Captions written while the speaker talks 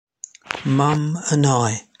Mum and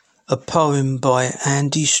I, a poem by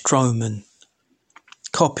Andy Stroman.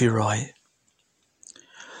 Copyright.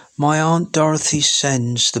 My Aunt Dorothy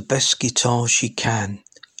sends the best guitar she can.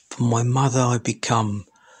 For my mother I become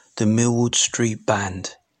the Millwood Street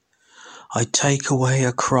Band. I take away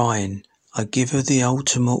her crying, I give her the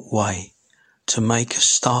ultimate way. To make her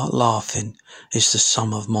start laughing is the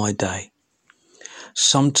sum of my day.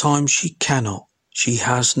 Sometimes she cannot, she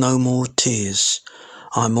has no more tears.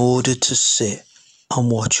 I'm ordered to sit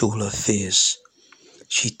and watch all her fears.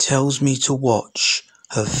 She tells me to watch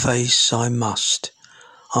her face I must.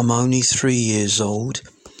 I'm only 3 years old,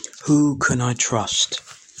 who can I trust?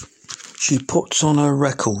 She puts on her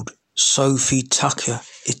record, Sophie Tucker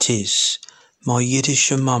it is, my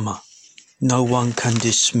Yiddish mama, no one can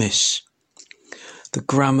dismiss. The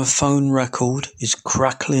gramophone record is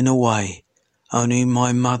crackling away, only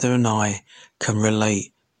my mother and I can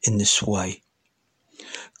relate in this way.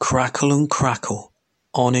 Crackle and crackle,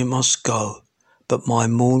 on it must go, but my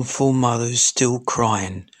mournful mother is still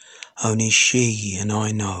crying, only she and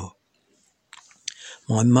I know.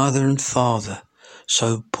 My mother and father,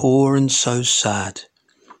 so poor and so sad,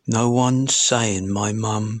 no one's saying my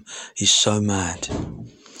mum is so mad.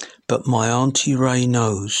 But my Auntie Ray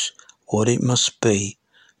knows what it must be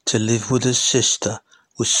to live with a sister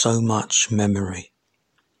with so much memory.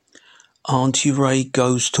 Auntie Ray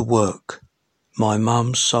goes to work, my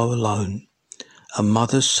mum so alone, a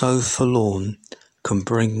mother so forlorn can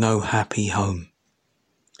bring no happy home.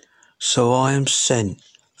 So I am sent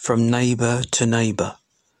from neighbour to neighbour,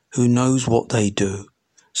 who knows what they do,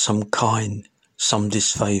 some kind, some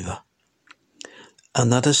disfavour.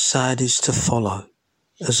 Another sad is to follow,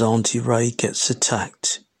 as Auntie Ray gets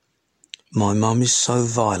attacked. My mum is so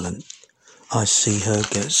violent, I see her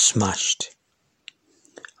get smashed.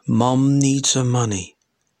 Mum needs her money,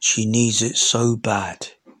 she needs it so bad.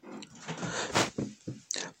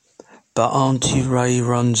 But Auntie Ray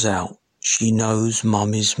runs out, she knows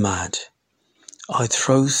Mum is mad. I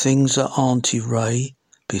throw things at Auntie Ray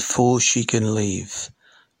before she can leave.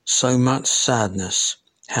 So much sadness,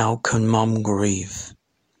 how can Mum grieve?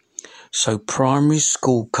 So primary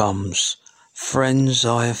school comes, friends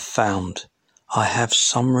I have found. I have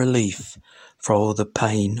some relief for all the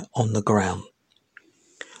pain on the ground.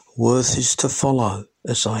 Worth is to follow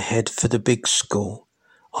as I head for the big school.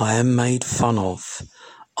 I am made fun of,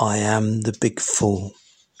 I am the big fool.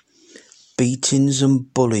 Beatings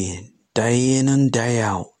and bullying, day in and day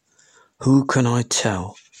out. Who can I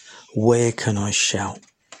tell? Where can I shout?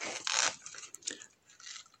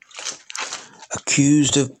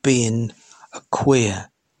 Accused of being a queer,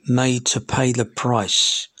 made to pay the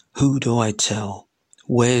price. Who do I tell?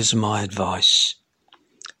 Where's my advice?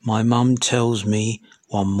 My mum tells me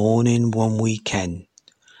one morning, one weekend,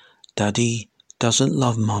 Daddy doesn't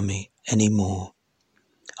love Mummy anymore.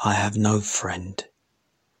 I have no friend.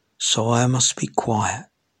 So I must be quiet.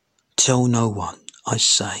 Tell no one, I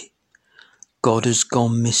say. God has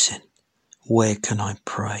gone missing. Where can I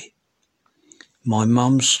pray? My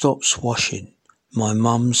mum stops washing. My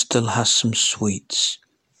mum still has some sweets.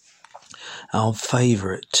 Our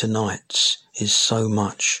favourite tonight's is so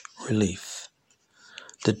much relief.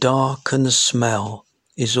 The dark and the smell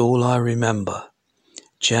is all I remember.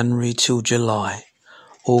 January till July,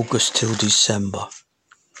 August till December.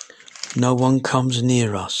 No one comes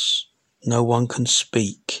near us, no one can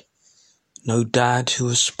speak. No dad who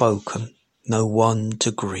has spoken, no one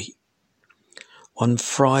to greet. One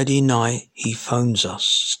Friday night he phones us,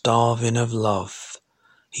 starving of love.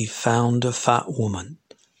 He found a fat woman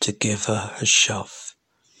to give her a shove.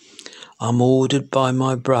 I'm ordered by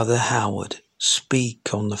my brother Howard,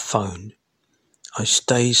 speak on the phone. I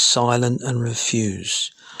stay silent and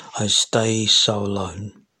refuse, I stay so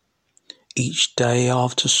alone. Each day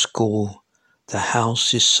after school, the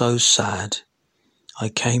house is so sad. I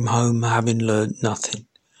came home having learnt nothing.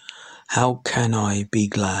 How can I be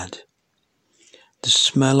glad? The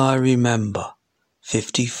smell I remember,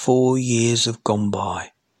 54 years have gone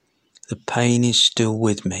by. The pain is still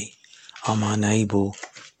with me. I'm unable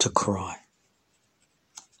to cry.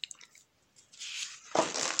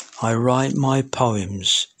 I write my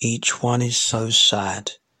poems, each one is so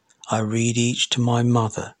sad. I read each to my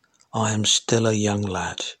mother, I am still a young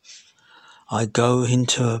lad. I go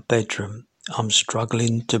into her bedroom, I'm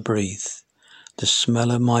struggling to breathe. The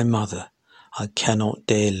smell of my mother, I cannot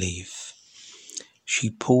dare leave.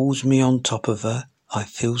 She pulls me on top of her, I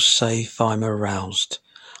feel safe, I'm aroused.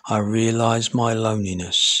 I realise my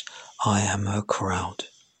loneliness, I am her crowd.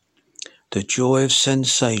 The joy of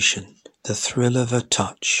sensation, the thrill of her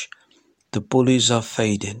touch, the bullies are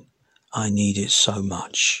fading, I need it so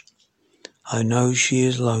much. I know she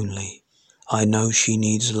is lonely, I know she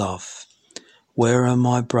needs love. Where are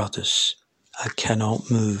my brothers? I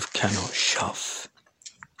cannot move, cannot shove.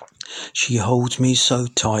 She holds me so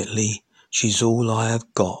tightly, she's all I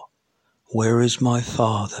have got. Where is my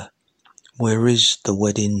father? Where is the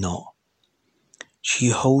wedding knot? She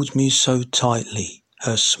holds me so tightly,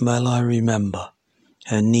 her smell I remember,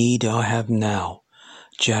 her need I have now,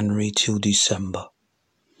 January till December.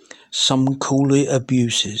 Some call it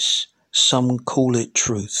abuses, some call it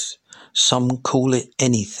truth, some call it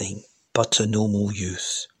anything but a normal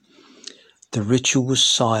youth. The ritual was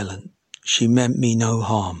silent, she meant me no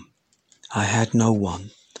harm. I had no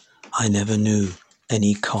one, I never knew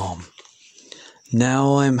any calm.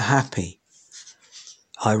 Now I am happy,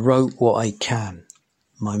 I wrote what I can.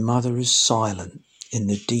 My mother is silent in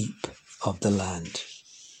the deep of the land.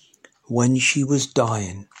 When she was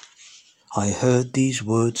dying, I heard these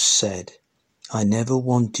words said, I never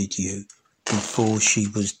wanted you before she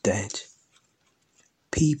was dead.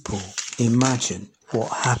 People imagine what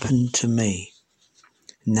happened to me.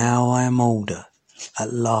 Now I am older,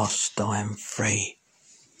 at last I am free.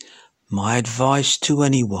 My advice to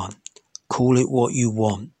anyone, call it what you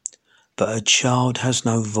want, but a child has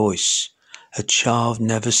no voice, a child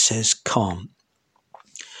never says can't.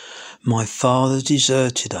 My father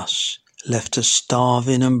deserted us, left us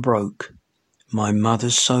starving and broke. My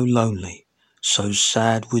mother's so lonely, so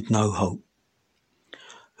sad with no hope.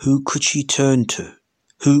 Who could she turn to?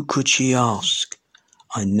 Who could she ask?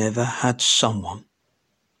 I never had someone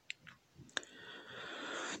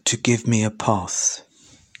to give me a path.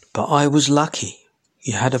 But I was lucky.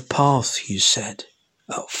 You had a path, you said.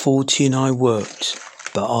 At 14 I worked,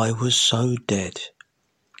 but I was so dead.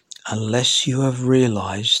 Unless you have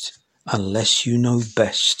realized, unless you know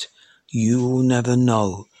best, you will never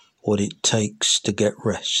know what it takes to get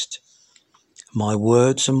rest. My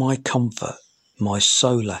words are my comfort, my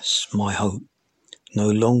solace, my hope. No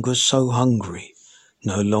longer so hungry,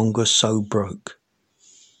 no longer so broke.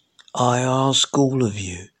 I ask all of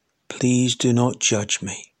you, please do not judge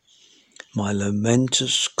me. My lament at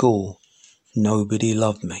school, nobody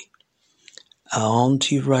loved me. Our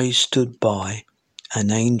Auntie Ray stood by, an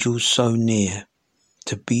angel so near,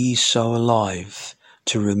 to be so alive,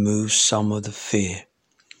 to remove some of the fear.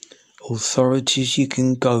 Authorities, you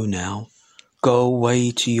can go now, go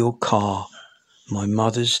away to your car. My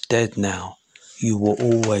mother's dead now, you were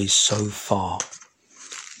always so far.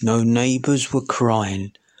 No neighbours were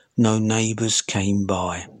crying, no neighbours came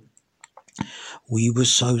by. We were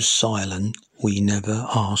so silent, we never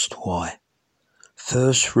asked why.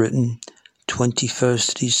 First written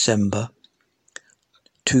 21st December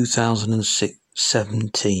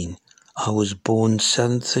 2017. I was born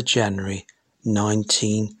 7th of January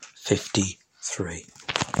 1953.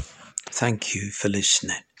 Thank you for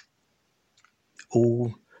listening.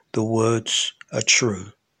 All the words are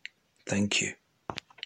true. Thank you.